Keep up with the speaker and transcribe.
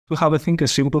to have, I think, a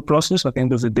simple process at the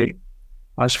end of the day.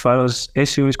 As far as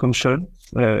SEO is concerned,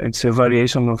 it's a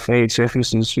variation of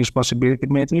Ahrefs' responsibility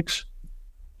matrix.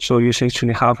 So you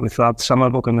essentially have with that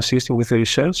someone who can assist you with the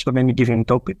research of any given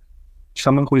topic,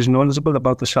 someone who is knowledgeable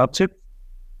about the subject,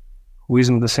 who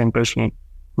isn't the same person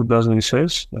who does the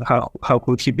research. How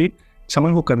could he be?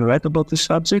 Someone who can write about the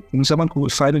subject, and someone who will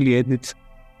finally edit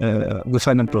the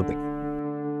final product.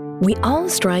 We all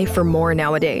strive for more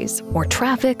nowadays, more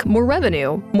traffic, more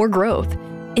revenue, more growth.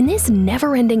 In this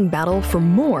never-ending battle for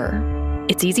more,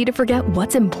 it's easy to forget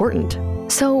what's important.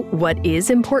 So what is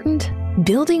important?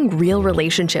 Building real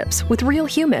relationships with real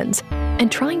humans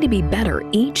and trying to be better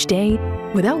each day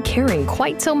without caring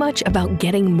quite so much about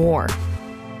getting more.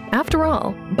 After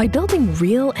all, by building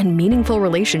real and meaningful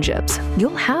relationships,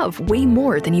 you'll have way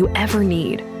more than you ever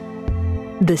need.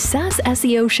 The SaaS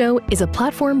SEO Show is a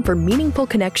platform for meaningful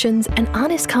connections and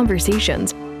honest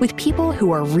conversations with people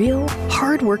who are real,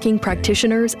 hard-working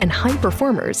practitioners and high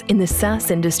performers in the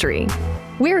SaaS industry.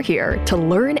 We're here to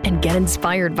learn and get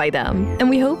inspired by them,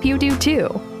 and we hope you do too.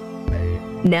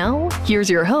 Now, here's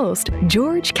your host,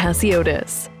 George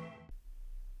Galiotos.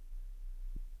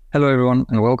 Hello, everyone,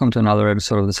 and welcome to another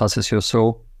episode of the SaaS SEO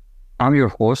Show. I'm your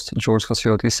host, George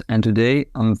Galiotos, and today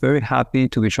I'm very happy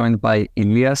to be joined by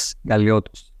Ilias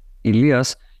Galiotos.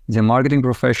 Ilias is a marketing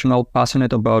professional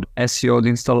passionate about SEO,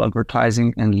 digital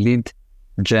advertising, and lead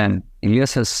gen.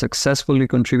 Ilias has successfully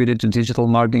contributed to digital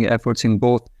marketing efforts in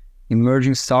both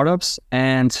emerging startups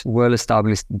and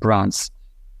well-established brands.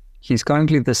 He's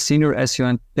currently the senior SEO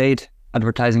and paid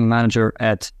advertising manager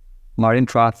at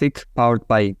MarineTraffic, powered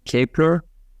by Kpler.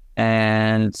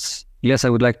 And yes, I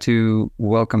would like to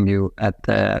welcome you at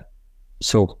the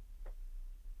show.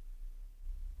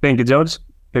 Thank you, George.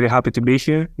 Very happy to be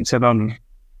here. It's an honor.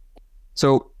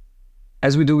 So,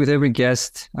 as we do with every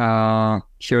guest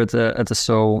here at the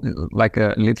show, like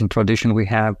a little tradition we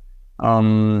have,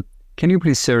 can you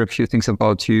please share a few things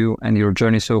about you and your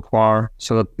journey so far,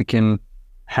 so that we can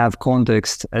have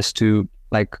context as to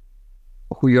like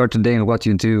who you are today and what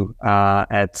you do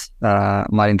at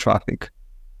MarineTraffic?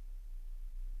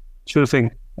 Sure thing.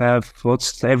 I've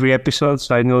watched every episode,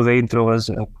 so I know the intro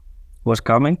was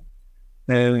coming.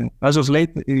 As of late,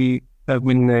 I've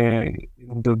been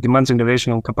in the demand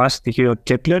generation capacity here at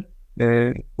Kpler,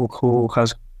 who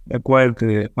has acquired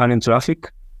MarineTraffic.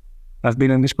 I've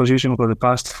been in this position for the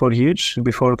past 4 years.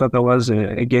 Before that, I was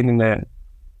again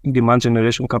in demand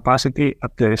generation capacity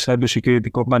at the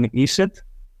cybersecurity company ESET.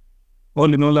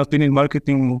 All in all, I've been in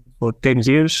marketing for 10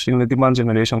 years in the demand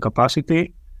generation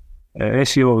capacity.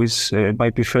 SEO is my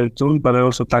preferred tool, but I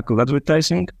also tackle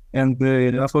advertising, and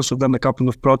I've also done a couple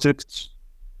of projects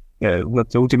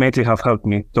that ultimately have helped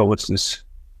me towards this.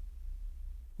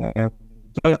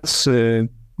 That's an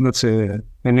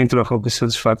intro of the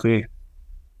satisfactory.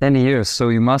 10 years, so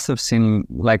you must have seen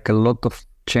like a lot of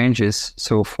changes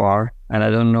so far, and I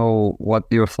don't know what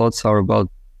your thoughts are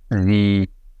about the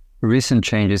recent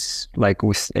changes, like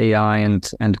with AI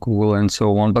and Google and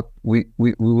so on, but we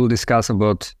will discuss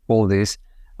about all this.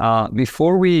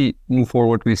 Before we move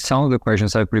forward with some of the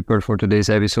questions I prepared for today's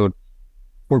episode,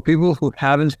 for people who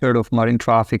haven't heard of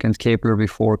MarineTraffic and Kpler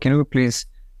before, can you please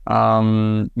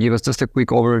give us just a quick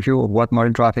overview of what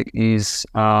MarineTraffic is,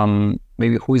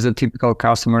 maybe who is a typical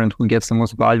customer and who gets the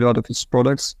most value out of its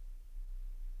products?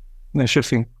 Yeah, sure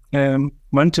thing.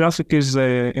 MarineTraffic is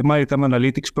a maritime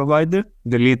analytics provider,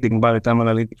 the leading maritime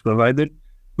analytics provider.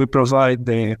 We provide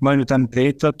the maritime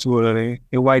data to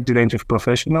a wide range of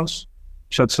professionals,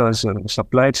 such as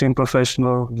supply chain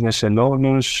professionals, vessel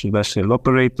owners, vessel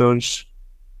operators,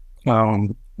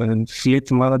 and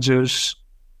fleet managers,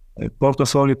 port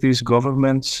authorities,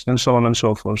 governments, and so on and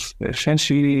so forth.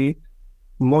 Essentially,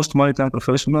 most maritime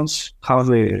professionals have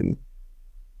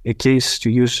a case to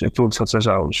use a tool such as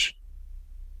ours.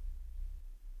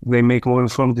 They make more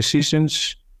informed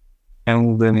decisions,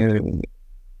 and then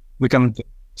we can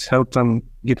help them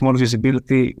get more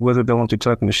visibility, whether they want to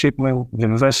track the shipment, the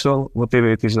vessel, whatever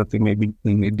it is that they may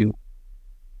do.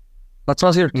 That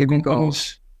sounds your typical.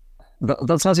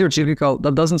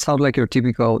 That doesn't sound like your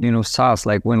typical, SaaS.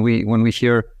 Like when we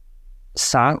hear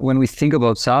SaaS, when we think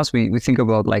about SaaS, we think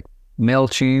about like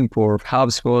MailChimp or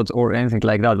HubSpot or anything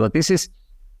like that. But this is,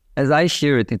 as I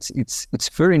hear it, it's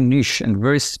very niche and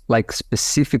very like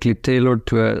specifically tailored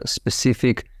to a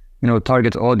specific,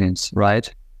 target audience,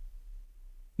 right?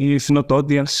 If not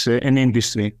audience, an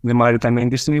industry, the maritime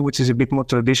industry, which is a bit more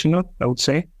traditional, I would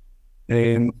say.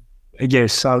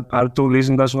 Yes, our tool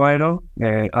isn't as viral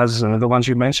as the ones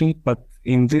you mentioned, but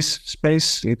in this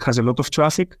space, it has a lot of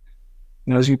traffic.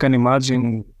 And as you can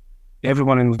imagine,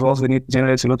 everyone involved in it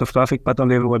generates a lot of traffic, but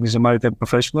not everyone is a maritime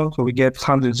professional. So we get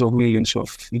hundreds of millions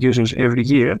of users every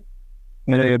year.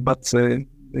 But the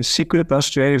secret as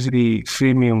to every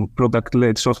freemium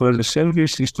product-led software as a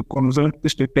service is to convert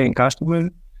this to a paying customer,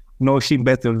 know him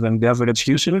better than the average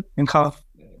user, and have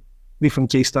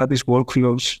different case studies,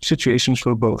 workflows, situations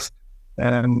for both.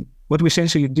 What we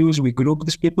essentially do is we group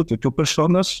these people to two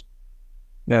personas.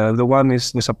 The one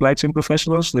is the supply chain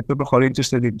professionals, the people who are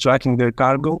interested in tracking their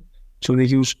cargo. So they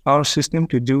use our system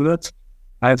to do that,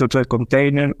 either to a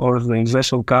container or the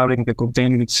vessel carrying the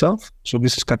container itself. So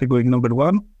this is category number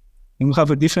one. And we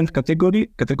have a different category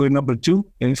number two,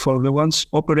 and for the ones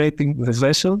operating the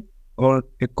vessel or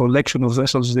a collection of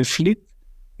vessels, the fleet,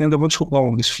 and the ones who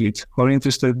own this fleet, who are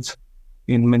interested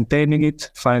in maintaining it,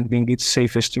 finding its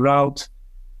safest route,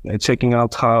 checking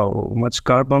out how much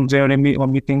carbon they are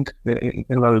emitting,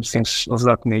 and other things of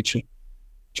that nature.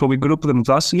 So we group them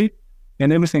thusly,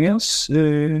 and everything else,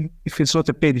 if it's not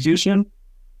a paid user,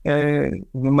 we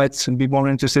might be more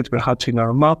interested perhaps in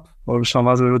our map or some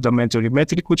other rudimentary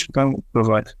metric which we can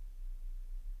provide.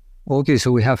 Okay,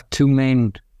 so we have two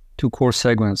core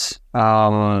segments.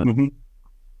 From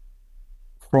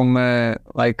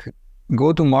like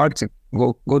go-to-market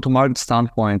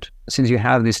standpoint, since you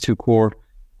have these two core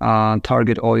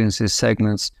target audiences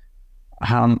segments,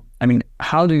 I mean,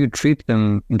 how do you treat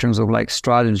them in terms of like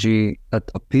strategy that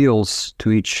appeals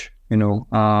to each,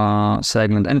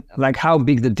 segment, and like how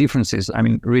big the difference is? I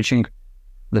mean, reaching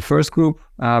the first group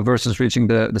versus reaching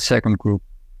the second group.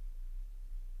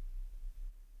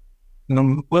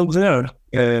 Well, there,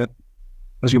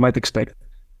 as you might expect,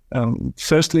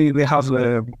 firstly, they have,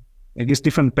 I guess,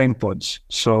 different pain points.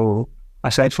 So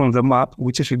aside from the map,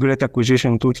 which is a great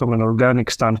acquisition tool from an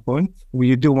organic standpoint,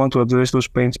 we do want to address those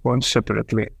pain points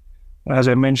separately. As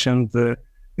I mentioned,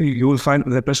 you will find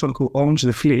the person who owns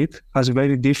the fleet has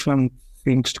very different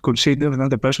things to consider than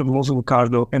the person who owns the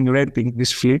cargo and renting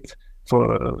this fleet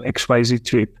for XYZ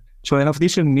trip. So they have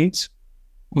different needs,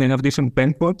 they have different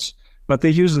pain points, but they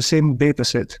use the same data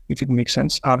set, if it makes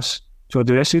sense, as to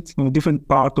address it in a different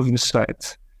part of the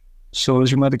site. So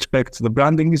as you might expect, the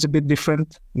branding is a bit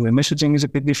different, the messaging is a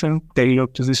bit different,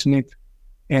 tailored to this need,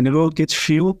 and it all gets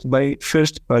fueled by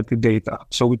first-party data.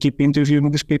 So we keep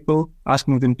interviewing these people,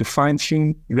 asking them to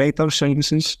fine-tune, rate our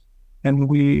services, and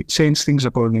we change things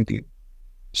accordingly.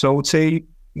 So I would say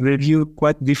they view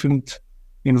quite different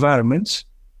environments,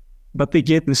 but they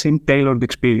get the same tailored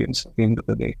experience at the end of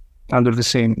the day, under the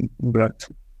same brand.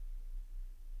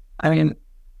 I mean,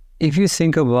 if you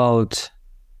think about,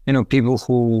 people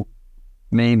who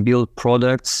may build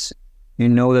products,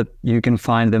 that you can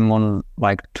find them on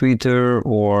like Twitter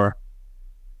or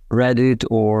Reddit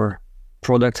or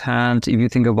Product Hunt. If you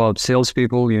think about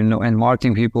salespeople, and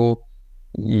marketing people,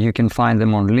 you can find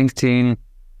them on LinkedIn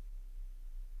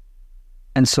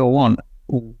and so on.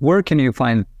 Where can you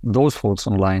find those folks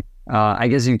online? I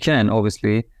guess you can,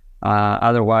 obviously.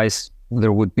 Otherwise,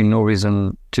 there would be no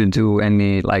reason to do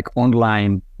any like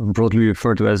online, broadly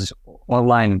referred to as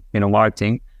online,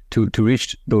 marketing to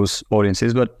reach those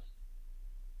audiences. But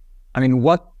I mean,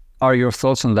 what are your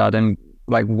thoughts on that? And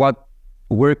like,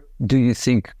 where do you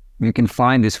think you can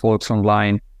find these folks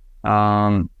online,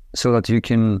 so that you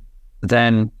can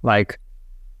then like,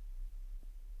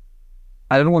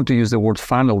 I don't want to use the word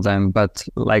funnel them, but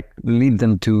like lead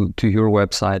them to your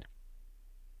website?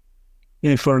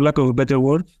 Yeah, for lack of a better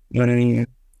word, you're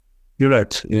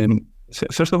right.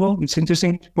 First of all, it's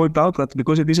interesting to point out that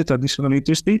because it is a traditional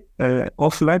industry,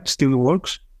 offline still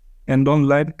works, and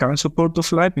online can support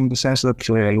offline in the sense that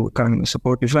you can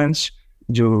support events,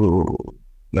 do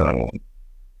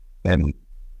and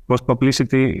post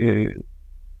publicity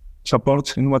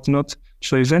support and whatnot.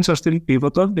 So events are still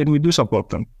pivotal, and we do support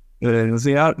them.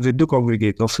 They do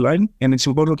congregate offline, and it's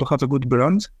important to have a good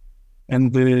brand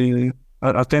and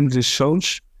attend these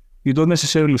shows. You don't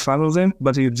necessarily follow them,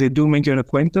 but if they do make your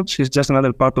acquaintance, it's just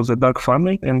another part of the dark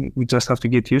family, and we just have to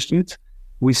get used to it.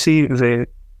 We see the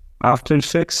after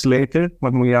effects later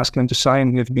when we ask them to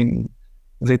sign.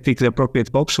 They tick the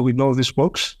appropriate box, so we know this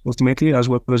box ultimately as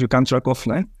well as you can track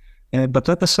offline. But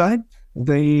that aside,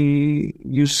 they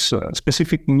use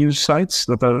specific news sites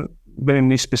that are very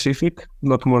niche specific,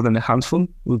 not more than a handful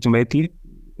ultimately.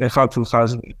 A handful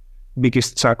has the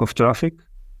biggest chunk of traffic,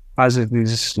 as it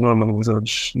is normal with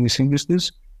those niche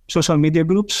industries. Social media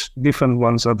groups, different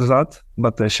ones at that,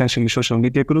 but essentially social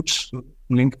media groups,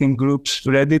 LinkedIn groups,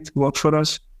 Reddit work for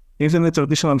us, even the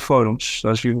traditional forums,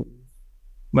 as you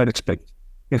might expect,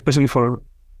 especially for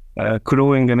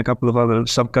crewing and a couple of other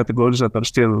subcategories that are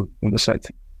still in the site.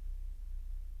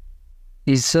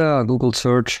 Is Google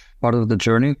search part of the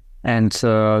journey And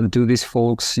do these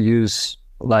folks use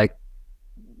like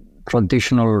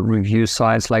traditional review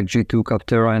sites like G2,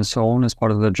 Kpler, and so on as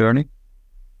part of the journey?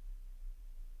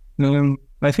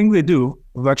 I think they do.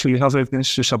 We actually have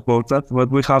evidence to support that,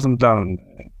 but we haven't done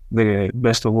the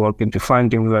best of work into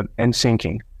finding that and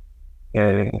syncing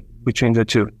between the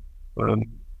two.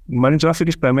 MarineTraffic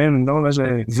is primarily known as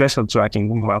a vessel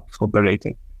tracking map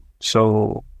operator.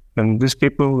 So, and these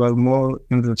people are more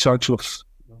in the charge of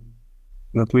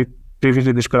that we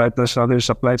previously described as other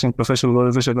supply chain professional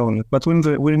or vessel owner. But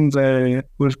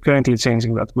we're currently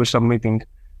changing that. We're submitting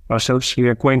ourselves,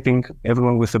 reacquainting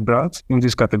everyone with the brand in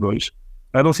these categories.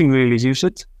 I don't think we really use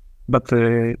it, but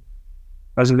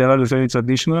as they are very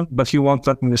traditional, but you want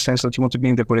that in the sense that you want to be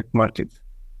in the correct market.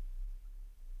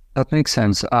 That makes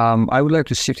sense. I would like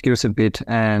to shift gears a bit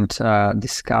and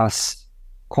discuss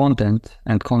content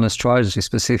and content strategy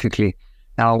specifically.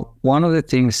 Now, one of the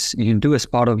things you do as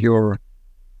part of your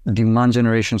demand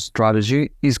generation strategy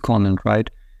is content, right?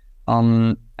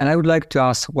 And I would like to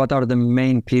ask, what are the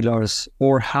main pillars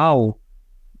or how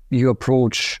you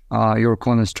approach your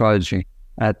content strategy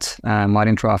at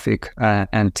MarineTraffic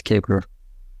and Kpler?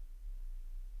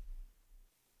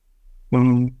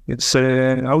 It's,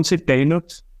 I would say,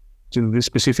 tailored to the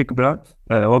specific brand,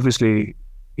 obviously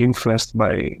influenced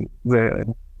by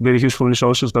the very useful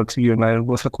resources that you and I are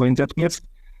both acquainted with.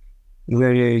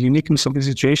 The uniqueness of the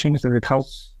situation is that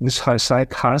this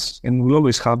site has, and will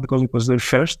always have, because it was there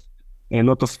first, a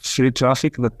lot of free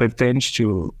traffic that pertains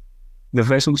to the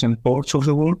vessels and ports of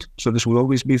the world. So this will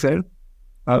always be there.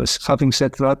 Having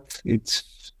said that,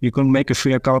 you can make a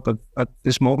free account at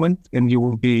this moment, and you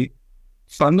will be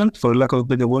funneled, for lack of a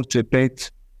better word, to a paid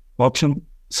option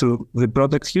through the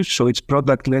product use. So it's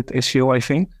product-led SEO, I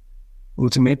think,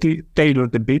 ultimately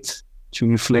tailored a bit to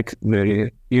reflect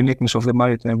the uniqueness of the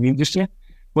maritime industry.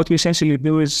 What we essentially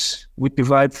do is we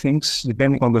divide things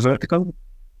depending on the vertical.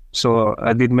 So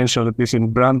I did mention that this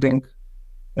in branding,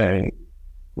 very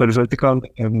vertical,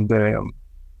 and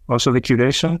also the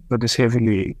curation that is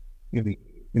heavily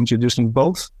introduced in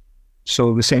both.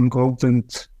 So the same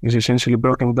content is essentially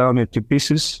broken down into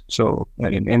pieces. So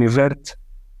any vert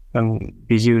can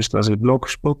be used as a blog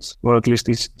spot, or at least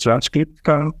its transcript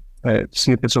can.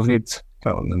 Snippets of it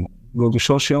can go to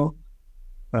social.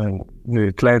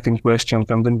 The client in question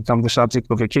can then become the subject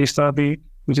of a case study,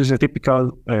 which is a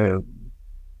typical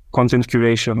content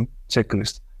curation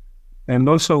checklist. And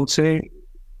also I would say,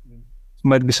 it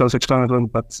might be self-explanatory,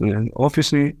 but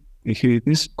obviously it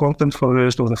is content for the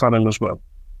rest of the funnel as well.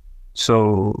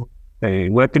 So a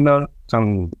webinar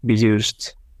can be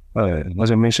used,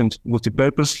 as I mentioned,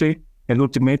 multi-purposely, and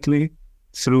ultimately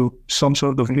through some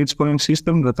sort of lead scoring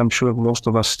system that I'm sure most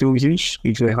of us still use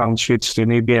if they haven't switched to an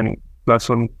ABN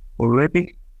platform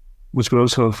already, which we're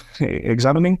also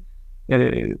examining.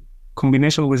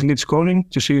 Combination with lead scoring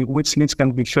to see which leads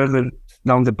can be further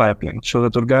down the pipeline, so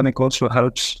that organic also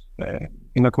helps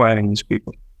in acquiring these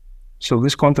people. So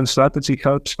this content strategy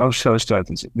helps our sales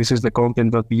strategy. This is the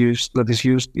content that is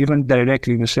used even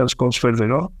directly in the sales calls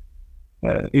further on,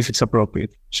 if it's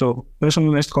appropriate. So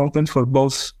personalized content for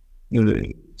both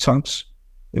chunks,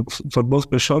 for both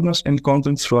personas, and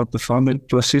content throughout the funnel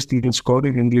to assist in lead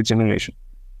scoring and lead generation.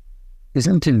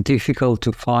 Isn't it difficult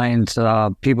to find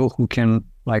people who can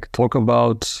talk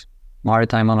about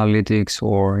maritime analytics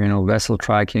or vessel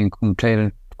tracking,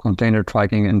 container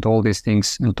tracking, and all these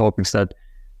things and topics that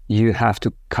you have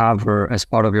to cover as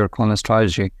part of your content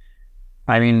strategy?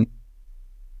 I mean,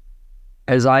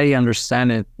 as I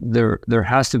understand it, there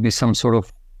has to be some sort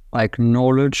of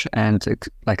knowledge and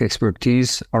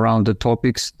expertise around the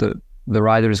topics that the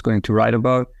writer is going to write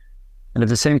about, and at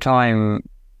the same time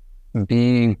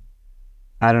being,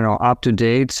 I don't know, up to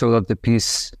date so that the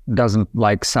piece doesn't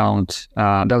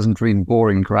doesn't read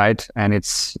boring, right? And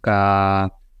it's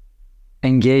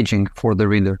engaging for the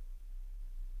reader.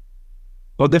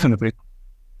 Oh, definitely.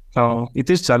 It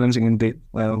is challenging indeed.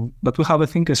 But we have, I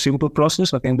think, a simple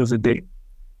process at the end of the day.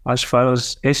 As far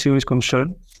as SEO is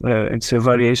concerned, it's a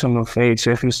variation of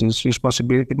AHF's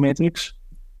responsibility matrix.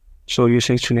 So you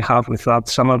essentially have with that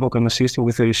someone who can assist you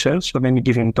with the research on any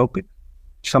given topic,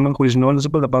 someone who is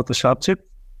knowledgeable about the subject,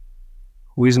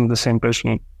 who isn't the same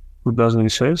person who does the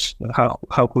research.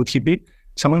 How could he be?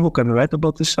 Someone who can write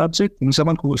about the subject, and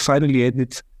someone who will finally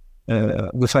edit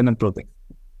the final product.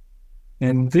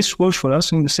 And this works for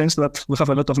us in the sense that we have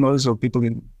a lot of knowledge of people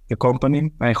in the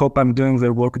company. I hope I'm doing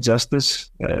their work justice,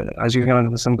 as you can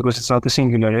understand, because it's not a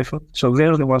singular effort. So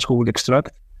they're the ones who will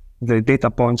extract the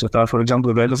data points that are, for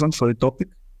example, relevant for a topic.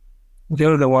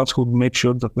 They're the ones who make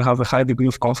sure that we have a high degree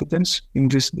of confidence in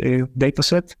this data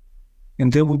set.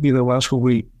 And they will be the ones who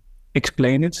will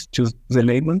explain it to the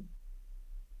layman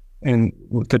and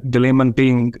the layman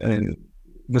being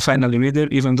the final reader,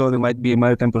 even though they might be a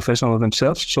maritime professional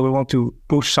themselves. So we want to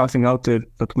push something out there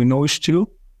that we know is true,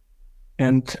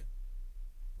 and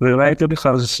the writer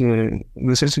has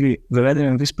essentially the writer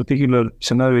in this particular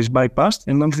scenario is bypassed,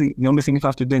 and the only thing you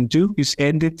have to then do is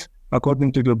edit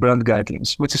according to your brand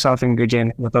guidelines, which is something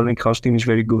again that our in-house team is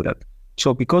very good at.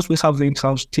 So because we have the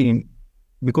in-house team,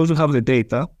 because we have the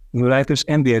data, the writers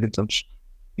and the editors,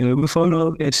 we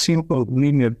follow a simple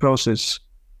linear process,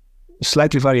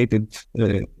 slightly variated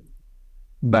when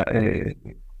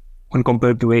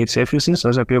compared to HFSs,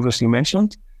 as I previously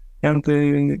mentioned, and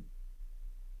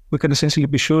we can essentially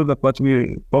be sure that what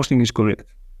we're posting is correct.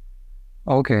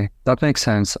 Okay, that makes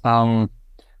sense.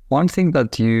 One thing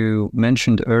that you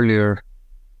mentioned earlier,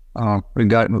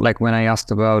 like when I asked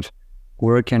about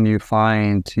where can you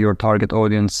find your target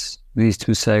audience, these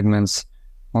two segments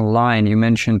online, you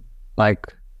mentioned like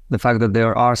the fact that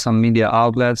there are some media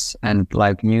outlets and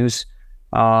like news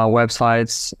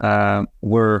websites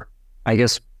where I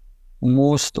guess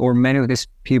most or many of these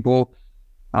people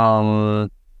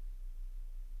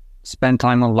spend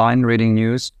time online reading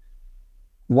news.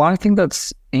 One thing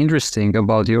that's interesting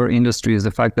about your industry is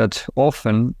the fact that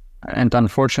often, and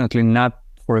unfortunately not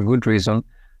for a good reason,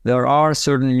 there are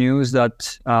certain news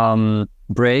that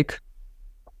break,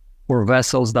 or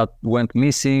vessels that went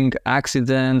missing,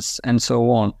 accidents, and so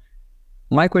on.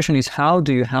 My question is, how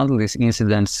do you handle these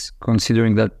incidents,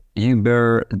 considering that you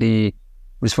bear the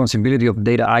responsibility of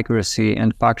data accuracy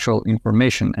and factual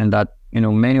information, and that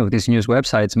many of these news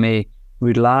websites may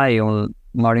rely on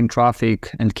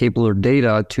MarineTraffic and Kpler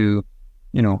data to,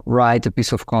 write a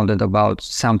piece of content about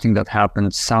something that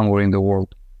happened somewhere in the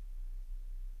world?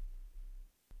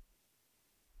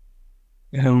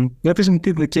 That is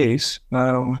indeed the case.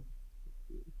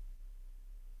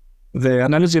 The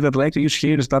analogy that I like to use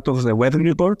here is that of the weather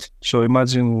report. So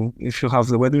imagine if you have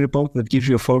the weather report that gives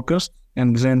you a forecast,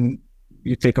 and then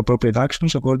you take appropriate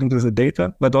actions according to the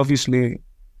data. But obviously,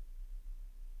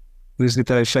 this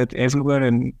data is shared everywhere,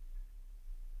 and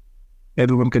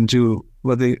everyone can do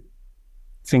what they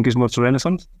think is most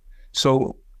relevant.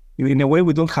 So in a way,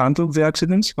 we don't handle the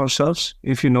accidents ourselves.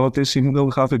 If you notice, even though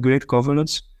we have a great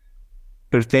coverage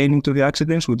pertaining to the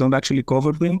accidents, we don't actually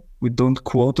cover them. We don't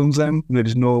quote on them. There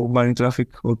is no MarineTraffic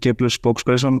or Kpler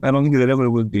spokesperson. I don't think there ever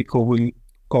will be who will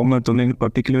comment on any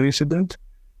particular incident.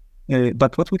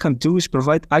 But what we can do is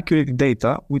provide accurate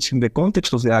data, which in the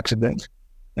context of the accident,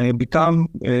 become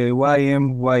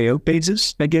YM, YL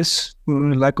pages, I guess,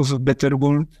 for lack of a better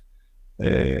word,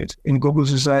 in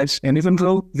Google's eyes. And even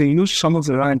though they use some of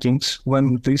the rankings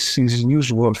when this is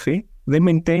newsworthy, they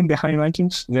maintain the high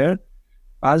rankings there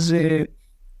as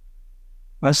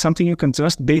something you can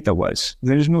trust data-wise.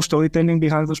 There is no storytelling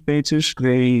behind those pages.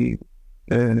 They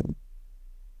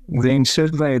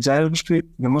insert via JavaScript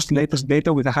the most latest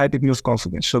data with a high degree of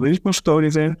confidence. So there is no story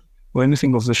there or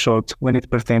anything of the sort when it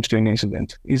pertains to an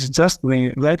incident. It's just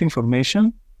the right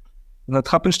information that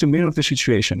happens to mirror the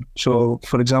situation. So,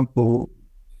 for example,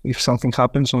 if something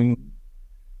happens on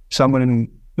someone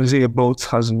in, let's say, a boat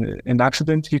has an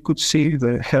accident, you could see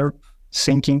the help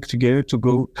sinking together to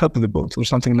go help the boat or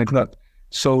something like that.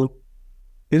 So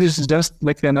it is just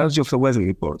like the analogy of the weather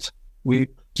report. We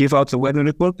give out the weather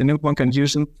report and everyone can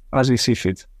use it as they see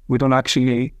fit. We don't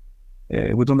actually,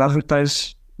 we don't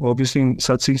advertise, obviously, in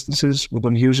such instances. We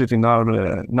don't use it in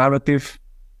our narrative.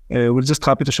 We're just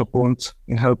happy to support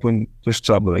and help when there's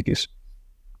trouble, I guess.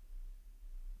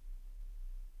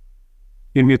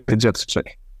 You mute the jet,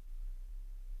 sorry.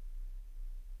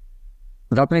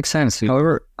 That makes sense.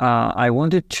 However, I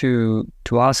wanted to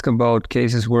ask about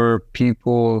cases where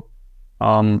people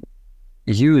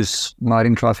use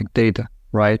MarineTraffic data,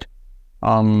 right?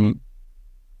 And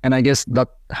I guess that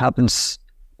happens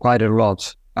quite a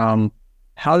lot.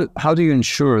 How do you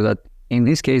ensure that in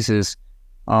these cases,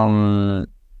 and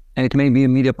it may be a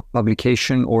media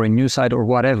publication or a news site or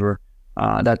whatever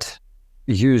that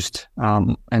used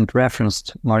and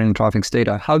referenced MarineTraffic's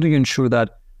data, how do you ensure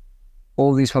that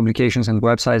all these publications and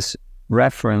websites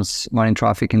reference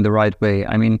MarineTraffic in the right way?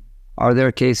 I mean, are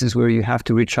there cases where you have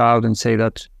to reach out and say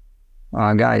that,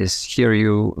 guys, here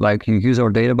you use our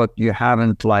data, but you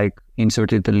haven't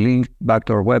inserted the link back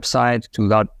to our website to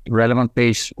that relevant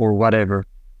page or whatever?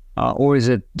 Or is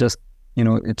it just,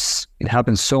 it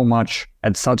happens so much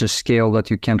at such a scale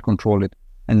that you can't control it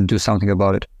and do something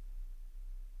about it?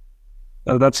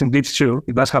 That's indeed true.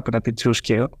 It does happen at a true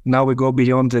scale. Now we go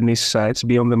beyond the niche sites,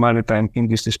 beyond the maritime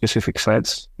industry-specific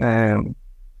sites. We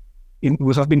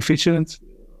have been featured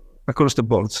across the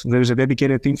board. There is a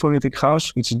dedicated team for it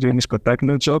in-house, which is doing a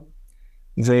spectacular job.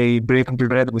 They break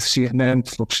bread with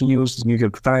CNN, Fox News, the New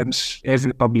York Times,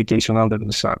 every publication under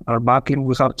the sun. Our backlink,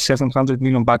 we have 700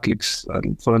 million backlinks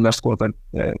for the last quarter,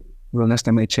 the last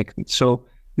time I checked it. So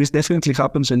this definitely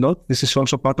happens a lot. This is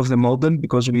also part of the model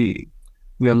because we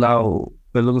allow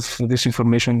a lot of this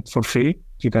information for free.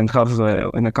 You can have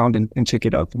an account and check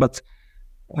it out. But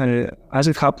as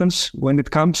it happens, when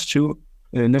it comes to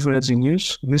leveraging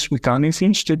news, this we can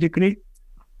influence to a degree.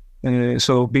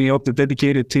 So being up the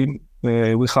dedicated team,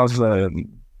 we have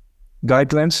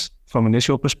guidelines from an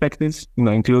SEO perspective,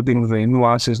 including the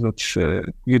nuances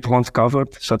that you'd want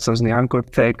covered, such as the anchor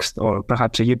text or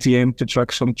perhaps a UTM to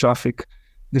track some traffic.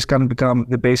 This can become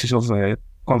the basis of the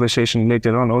conversation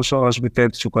later on also, as we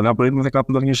tend to collaborate with a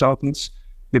couple of news outlets,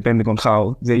 depending on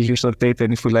how they use their data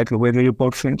and if we like the way they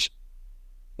report things.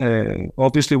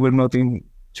 Obviously, we're not into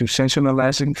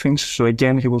sensationalizing things. So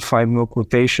again, you will find no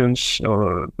quotations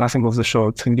or nothing of the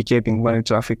sort indicating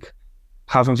MarineTraffic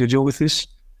having to do with this.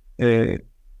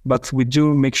 But we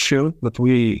do make sure that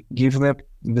we give them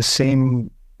the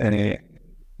same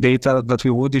data that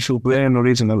we would if we were an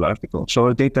original article. So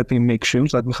our data team makes sure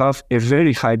that we have a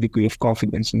very high degree of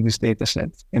confidence in this data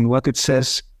set. And what it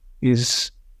says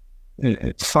is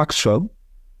factual.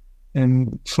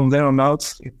 And from there on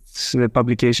out, it's the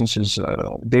publications is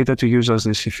data to use as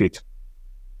they see fit.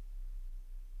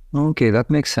 Okay, that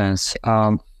makes sense.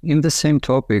 In the same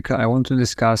topic, I want to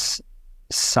discuss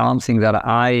something that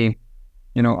I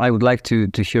would like to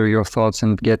hear your thoughts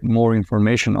and get more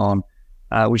information on,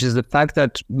 which is the fact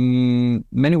that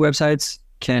many websites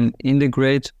can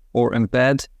integrate or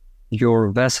embed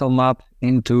your vessel map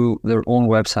into their own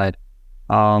website.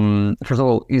 First of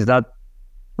all, is that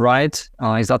right?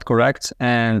 Is that correct?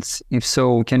 And if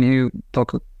so, can you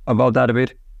talk about that a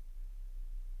bit?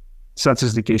 Such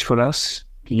is the case for us.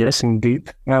 Yes,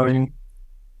 indeed.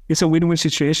 It's a win-win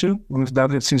situation. We've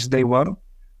done it since day one.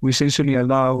 We essentially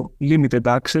allow limited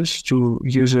access to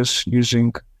users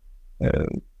using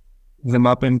the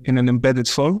map in an embedded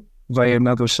form via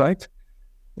another site.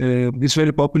 It's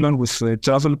very popular with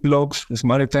travel blogs, with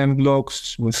maritime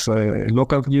blogs, with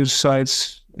local news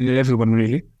sites, everyone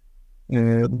really.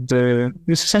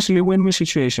 It's essentially a win-win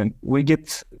situation. We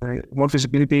get more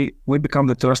visibility, we become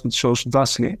the trusted source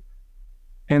vastly,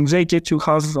 and they get to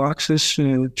have access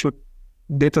to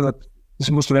data that is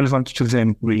most relevant to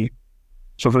them, really.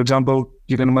 So, for example,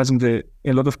 you can imagine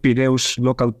a lot of Piraeus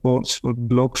local ports or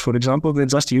blogs, for example, they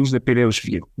just use the Piraeus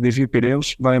view. They view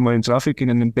Piraeus via MarineTraffic in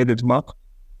an embedded map.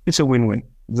 It's a win-win.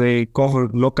 They cover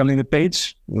locally the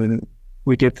page, when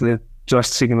we get the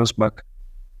trust signals back.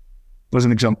 Was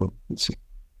an example. Let's see.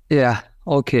 Yeah,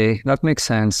 okay, that makes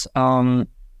sense.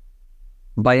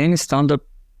 By any standard,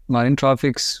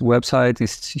 MarineTraffic's website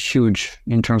is huge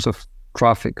in terms of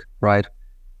traffic, right?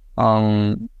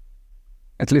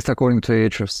 At least according to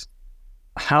Ahrefs.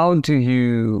 How do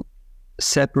you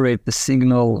separate the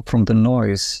signal from the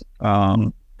noise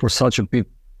for such a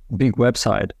big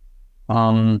website,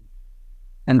 and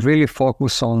really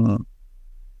focus on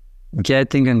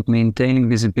getting and maintaining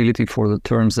visibility for the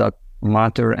terms that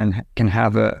matter and can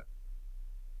have a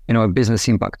business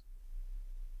impact?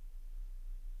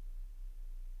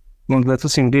 Well, that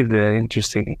was indeed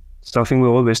interesting. Something we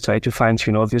always try to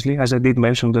fine-tune, obviously. As I did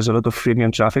mention, there's a lot of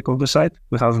freemium traffic on the site.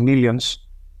 We have millions,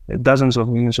 dozens of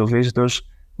millions of visitors,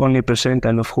 only a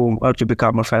percentile of whom are to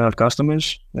become our final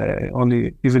customers.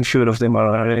 Only even fewer of them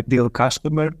are a ideal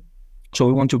customer. So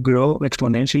we want to grow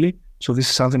exponentially. So this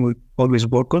is something we always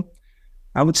work on.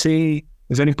 I would say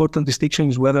a very important distinction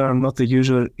is whether or not the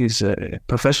user is a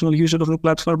professional user of the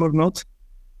platform or not.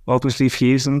 Obviously, if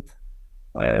he isn't,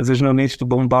 there's no need to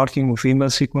bombard him with email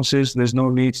sequences. There's no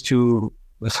need to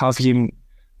have him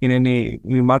in any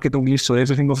marketing list or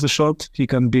everything of the sort. He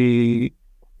can be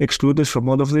excluded from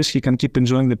all of this. He can keep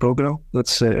enjoying the program.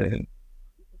 That's how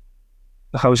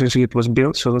essentially it was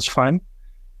built, so that's fine.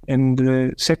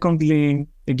 And secondly,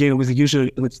 again, with the user,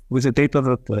 with the data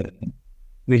that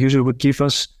the user would give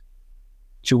us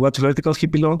to what vertical he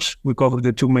belongs, we cover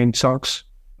the two main chunks,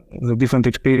 the different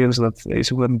experience that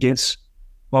SEO gets.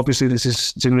 Obviously, this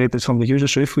is generated from the user.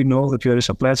 So if we know that you are a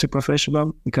supply chain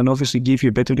professional, we can obviously give you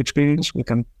a better experience. We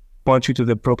can point you to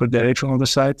the proper direction on the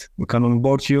site. We can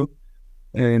onboard you.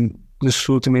 And this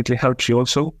ultimately helps you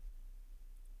also.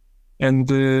 And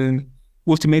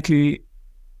ultimately,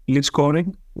 lead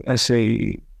scoring, I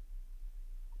say,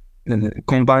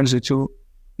 combines the two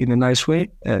in a nice way.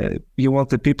 You want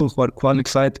the people who are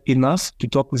qualified enough to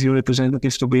talk with your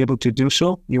representatives to be able to do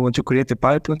so. You want to create a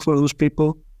pipeline for those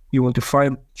people. You want to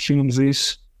fine-tune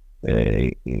this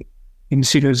in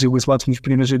synergy with what we've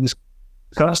previously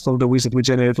discussed, all the ways that we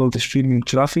generate all the streaming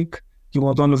traffic. you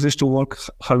want all of this to work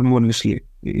harmoniously,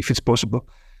 if it's possible.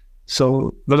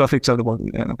 So those are things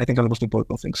that I think are the most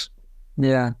important things.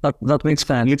 Yeah, that makes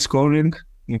sense. Lead scoring.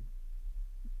 Yeah.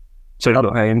 Sorry,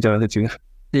 I interrupted you.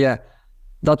 Yeah,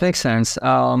 that makes sense.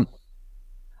 I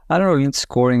don't know, lead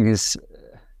scoring is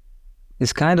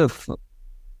kind of,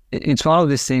 it's one of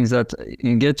these things that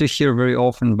you get to hear very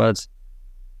often, but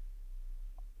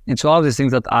it's one of these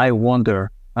things that I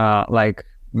wonder, like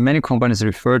many companies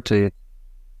refer to it,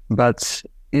 but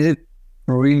is it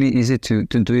really easy to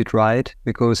do it right?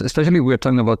 Because especially we're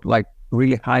talking about like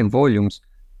really high volumes.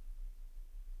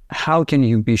 How can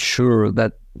you be sure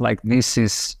that like this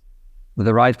is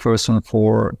the right person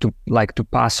to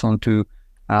pass on to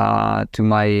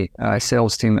my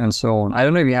sales team and so on? I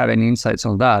don't know if you have any insights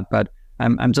on that, but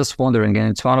I'm just wondering, and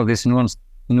it's one of these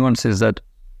nuances that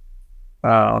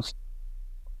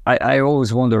I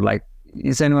always wonder, like,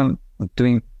 is anyone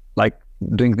doing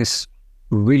this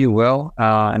really well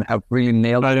and have really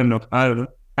nailed it? I don't know.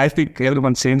 I think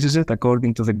everyone changes it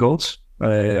according to the goals.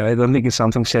 I don't think it's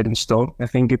something set in stone. I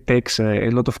think it takes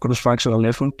a lot of cross-functional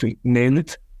effort to nail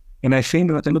it. And I think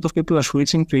that a lot of people are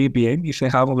switching to ABM if they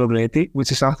haven't already,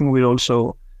 which is something we're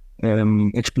also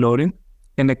exploring.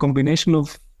 And a combination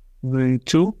of the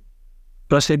two,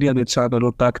 plus any other channel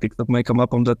or tactic that might come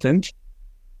up on that end,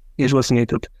 is what's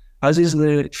needed. As is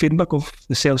the feedback of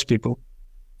the salespeople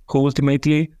who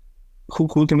ultimately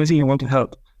you want to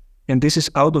help. And this is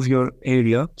out of your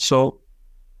area. So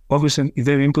obviously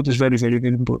their input is very, very,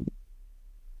 very important.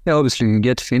 Yeah, obviously you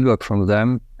get feedback from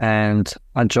them and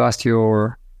adjust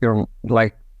your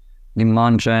like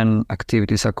demand gen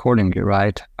activities accordingly,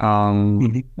 right?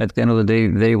 At the end of the day,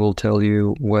 they will tell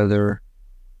you whether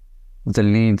the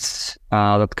leads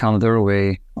that come their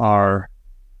way are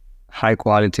high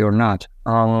quality or not.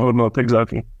 Or not,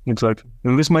 exactly.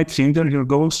 And this might hinder your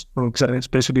goals,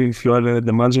 especially if you are the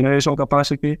demand generation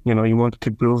capacity. You know, you want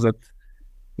to prove that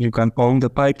you can own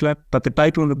the pipeline, but the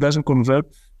pipeline that doesn't convert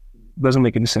doesn't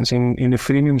make any sense. In a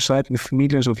freemium site with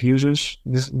millions of users,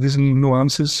 these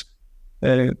nuances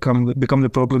become the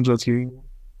problems that you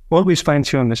always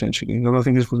fine-tune, essentially. I don't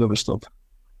think this will ever stop.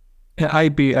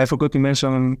 IP, I forgot to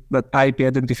mention that IP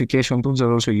identification tools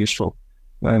are also useful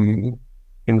in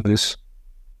this.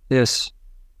 Yes,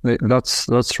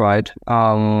 that's right.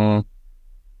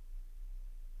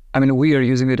 I mean, we are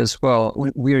using it as well.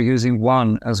 We are using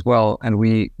one as well, and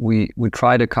we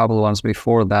tried a couple of ones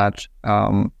before that.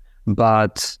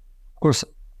 But of course,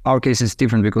 our case is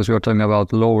different because we are talking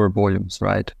about lower volumes,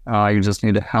 right? You just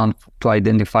need to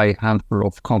identify a handful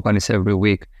of companies every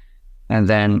week, and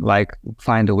then like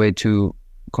find a way to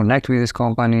connect with these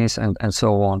companies and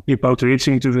so on. Keep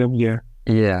outreaching to them, yeah.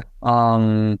 Yeah.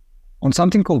 On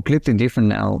something completely different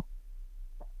now,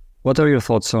 what are your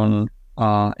thoughts on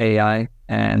AI?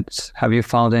 And have you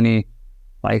found any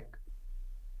like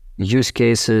use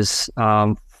cases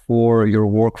for your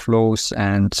workflows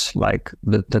and like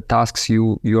the tasks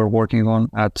you are working on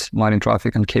at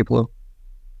MarineTraffic and Kpler?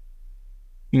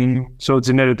 So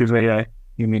generative AI,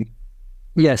 you mean?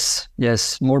 Yes.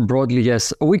 More broadly,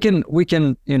 yes. We can talk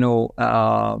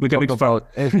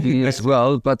about FB as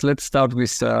well, but let's start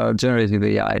with generative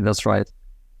AI. That's right.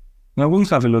 I won't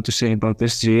have a lot to say about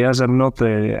SG as I'm not.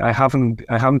 I haven't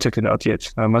checked it out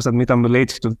yet. I must admit I'm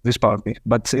late to this party.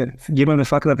 But given the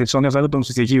fact that it's only available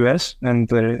to the US and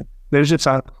there's a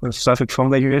traffic from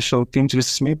the US, so it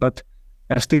interests me. But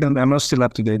I'm not still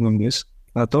up to date on this.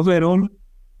 But overall,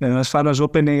 as far as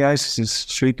OpenAI's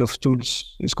suite of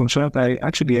tools is concerned, I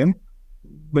actually am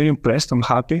very impressed. I'm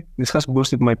happy. This has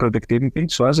boosted my productivity.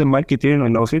 So as a marketer, I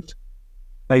love it.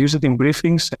 I use it in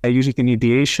briefings. I use it in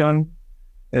ideation.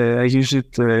 I use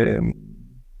it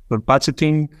for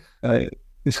budgeting.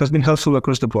 This has been helpful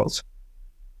across the board.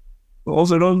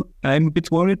 Overall, I'm a bit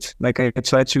worried. Like I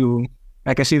try to,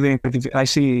 like I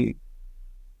see,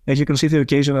 as you can see the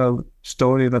occasional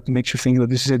story that makes you think that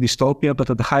this is a dystopia, but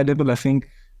at the high level, I think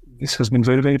this has been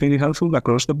very, very, very helpful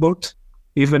across the board,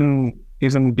 even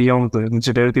beyond the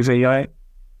generative AI.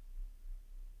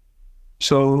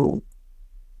 So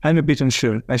I'm a bit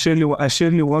unsure. I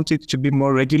certainly want it to be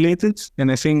more regulated,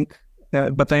 and I think,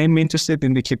 but I am interested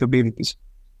in the capabilities.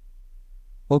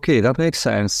 Okay, that makes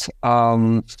sense.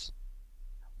 One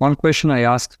question I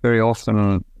ask very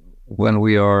often when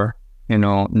we are,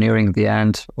 nearing the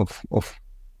end of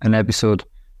an episode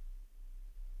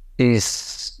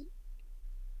is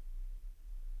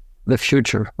the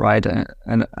future, right?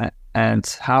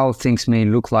 And how things may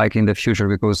look like in the future,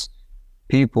 because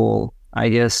people, I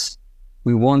guess,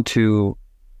 we want to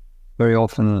very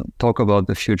often talk about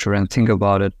the future and think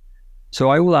about it. So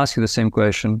I will ask you the same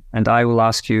question, and I will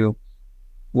ask you,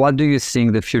 what do you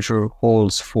think the future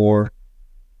holds for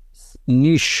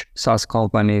niche SaaS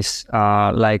companies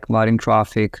like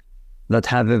MarineTraffic that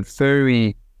have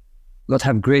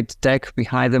great tech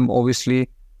behind them, obviously,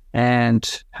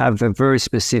 and have a very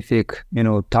specific,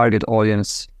 target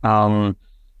audience. What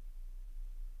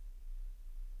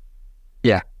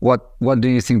do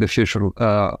you think the future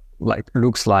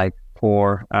looks like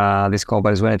for these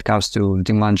companies when it comes to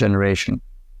demand generation?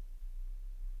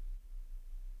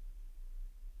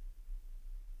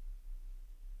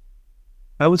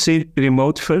 I would say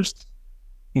remote first,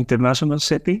 international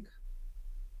setting.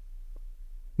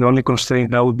 The only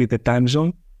constraint now would be the time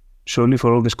zone, surely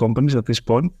for all these companies at this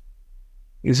point,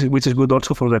 which is good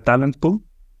also for the talent pool.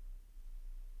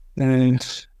 And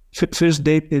first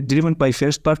data driven by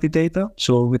first-party data,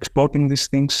 so exporting these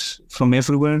things from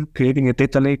everywhere, creating a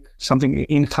data lake, something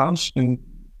in-house, and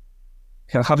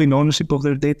having ownership of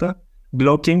their data,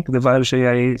 blocking the various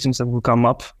AI agents that will come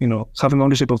up, having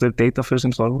ownership of their data first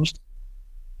and foremost.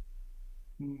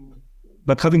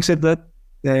 But having said that,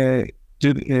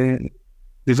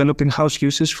 developing house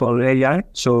uses for AI.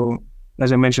 So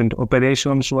as I mentioned,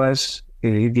 operations-wise,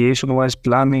 ideation-wise,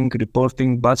 planning,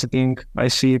 reporting, budgeting, I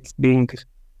see it being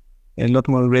a lot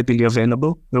more readily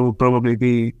available. There will probably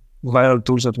be viral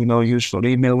tools that we now use for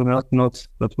email, not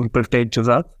that will pertain to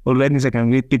that. Already they can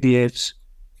read PDFs,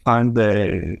 find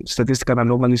the statistical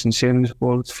anomalies in sharing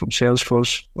reports from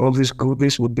Salesforce. All these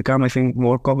goodies would become, I think,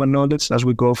 more common knowledge as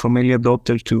we go from early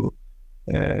adopter to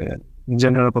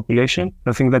general population.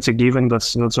 I think that's a given,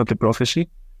 that's not a prophecy.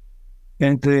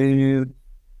 And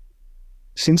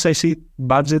since I see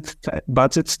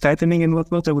budgets tightening and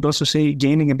whatnot, I would also say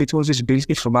gaining a bit more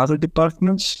visibility from other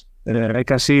departments. I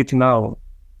can see it now.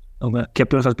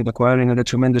 Kpler has been acquiring at a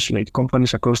tremendous rate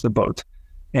companies across the board.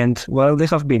 And while they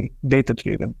have been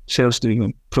data-driven,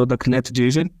 sales-driven, product-led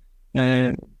driven,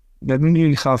 they don't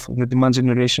really have the demand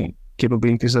generation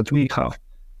capabilities that we have.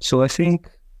 So I think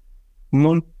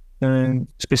more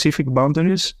specific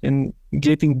boundaries and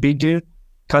getting bigger,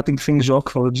 cutting things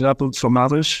off, for example, from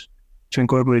others to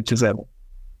incorporate to them,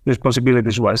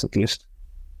 responsibilities-wise at least.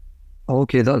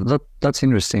 Okay, that's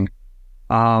interesting.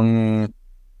 I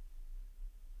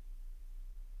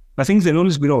think the role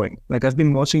is growing. Like I've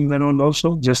been watching the role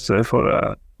also just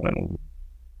for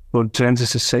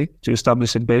trends' sake, to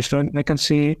establish a baseline. I can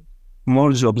see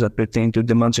more jobs that pertain to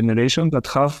demand generation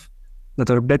that are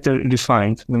better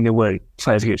refined than they were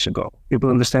 5 years ago. People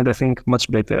understand, I think,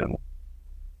 much better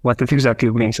what it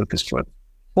exactly means at this point.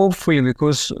 Hopefully,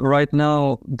 because right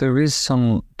now there is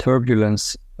some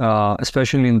turbulence,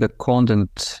 especially in the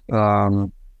content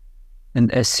and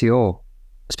SEO,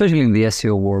 especially in the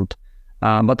SEO world.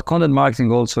 But content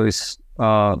marketing also is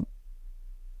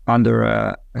under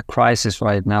a crisis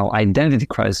right now, identity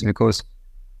crisis, because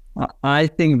I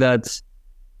think that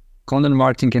content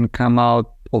marketing can come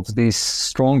out of this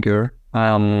stronger,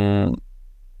 but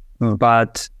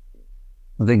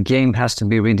the game has to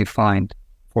be redefined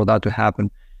for that to happen.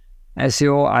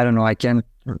 SEO, I don't know, I can't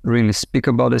really speak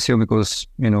about SEO because,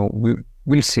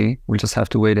 we'll see. We'll just have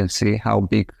to wait and see how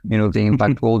big, the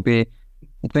impact will be.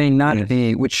 It may not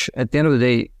be, which at the end of the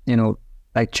day,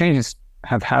 like changes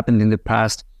have happened in the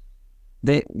past.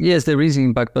 Yes, there is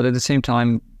impact, but at the same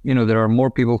time, there are more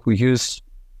people who use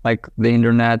like the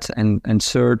internet and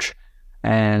search,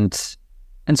 and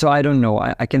so I don't know.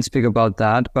 I can't speak about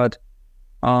that, but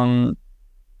I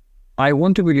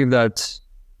want to believe that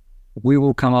we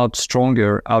will come out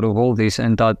stronger out of all this,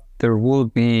 and that there will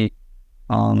be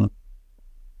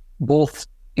both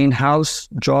in-house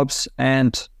jobs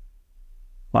and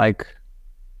like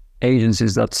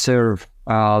agencies that serve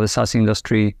the SaaS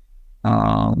industry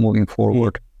moving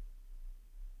forward.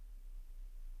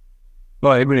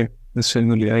 Well, I agree.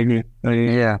 Certainly, I agree.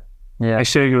 Yeah. I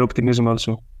share your optimism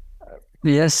also.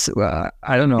 Yes,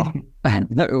 I don't know.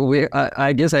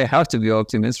 I guess I have to be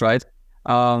optimist, right?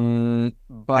 But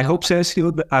I hope so.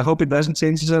 I hope it doesn't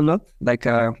change a lot. Like,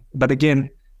 but again,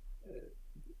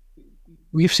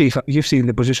 you've seen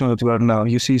the position that we are now.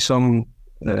 You see some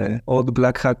all the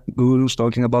black hat gurus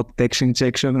talking about text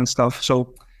injection and stuff.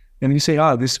 So, and you say,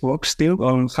 this works still,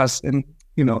 or has, and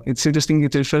it's interesting.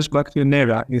 It refers back to an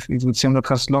era. It would seem that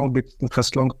has long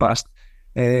passed.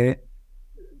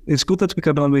 It's good that we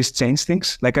can always change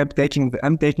things. Like I'm taking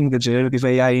the generative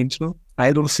AI intro.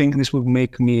 I don't think this will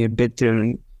make me a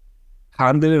better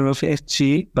handler of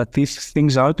FG, but if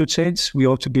things are to change, we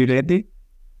ought to be ready.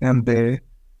 And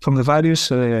from the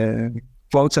various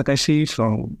quotes that I see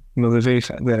from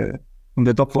from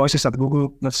the top voices at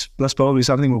Google, that's probably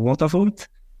something we won't avoid.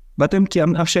 But I'm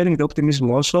sharing the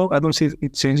optimism also. I don't see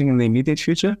it changing in the immediate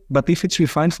future. But if it's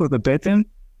refined for the better,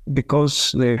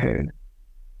 because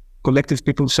collective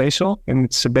people say so, and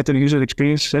it's a better user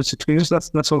experience, search experience.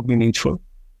 That's what we need for.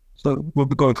 So we'll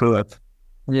be going through that.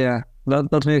 Yeah,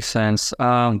 that makes sense.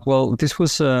 Well, this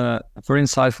was a very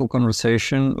insightful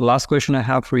conversation. Last question I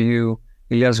have for you,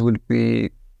 Ilias, would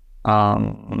be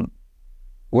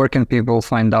where can people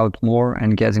find out more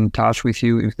and get in touch with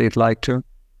you if they'd like to?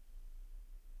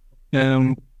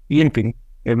 LinkedIn.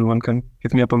 Everyone can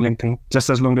hit me up on LinkedIn, just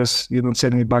as long as you don't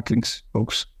send me backlinks,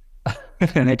 folks.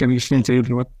 And I can respond to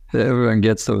everyone. Everyone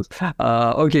gets those.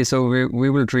 Okay, so we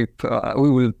will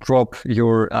drop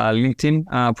your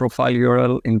LinkedIn profile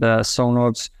URL in the show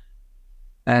notes.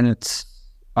 And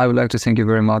I would like to thank you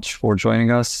very much for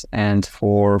joining us and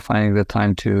for finding the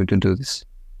time to do this.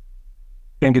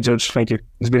 Thank you, George. Thank you.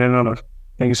 It's been an honor.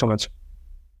 Thank you so much.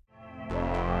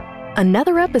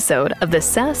 Another episode of the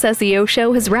SaaS SEO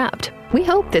Show has wrapped. We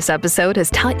hope this episode has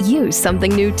taught you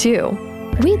something new too.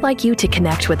 We'd like you to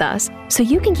connect with us so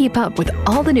you can keep up with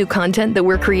all the new content that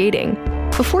we're creating.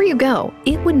 Before you go,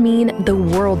 it would mean the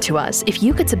world to us if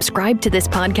you could subscribe to this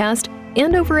podcast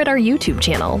and over at our YouTube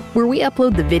channel, where we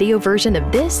upload the video version of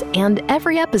this and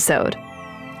every episode.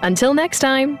 Until next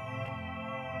time.